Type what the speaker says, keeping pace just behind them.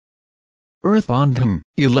Earthbondhon,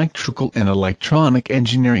 electrical and electronic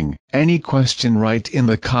engineering. Any question, write in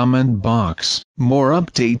the comment box. More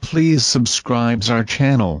update, please subscribe our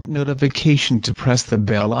channel. Notification to press the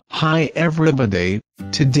bell. Hi everybody,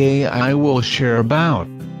 today I will share about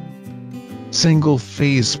single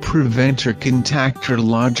phase preventer contactor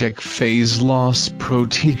logic phase loss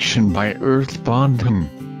protection by Earthbondhon.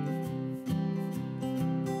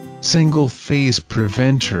 Single phase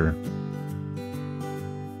preventer,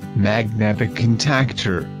 magnetic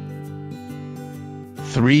contactor,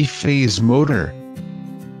 3-phase motor,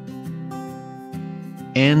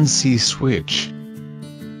 NC switch.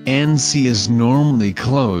 NC is normally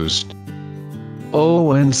closed.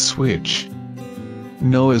 ON switch.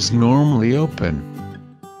 No is normally open.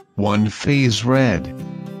 1 phase red,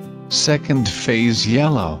 2nd phase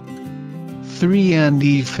yellow, 3 and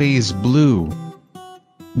E phase blue.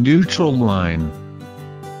 Neutral line.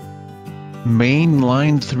 Main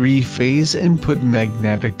line 3-phase input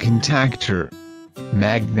magnetic contactor.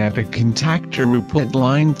 Magnetic contactor output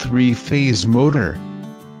line 3-phase motor.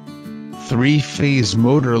 3-phase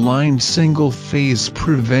motor line single-phase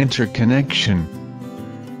preventer connection.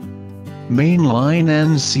 Main line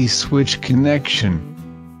NC switch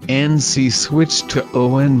connection. NC switch to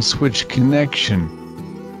ON switch connection.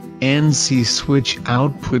 NC switch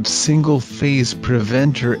output single-phase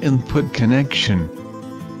preventer input connection.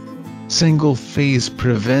 Single-phase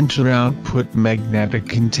preventer output magnetic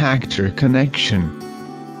contactor connection.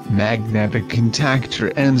 Magnetic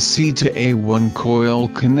contactor NC to A1 coil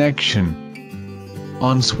connection.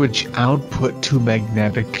 On switch output to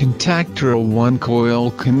magnetic contactor A1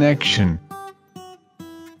 coil connection.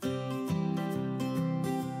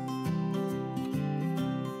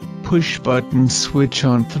 Push button switch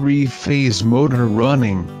on 3-phase motor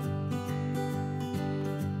running.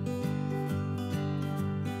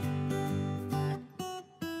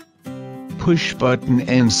 Push button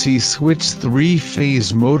NC switch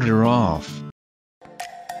 3-phase motor off.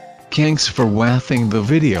 Thanks for watching the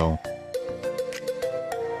video.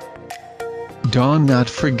 Don't not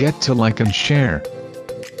forget to like and share.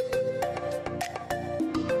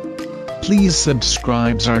 Please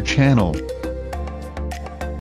subscribe our channel.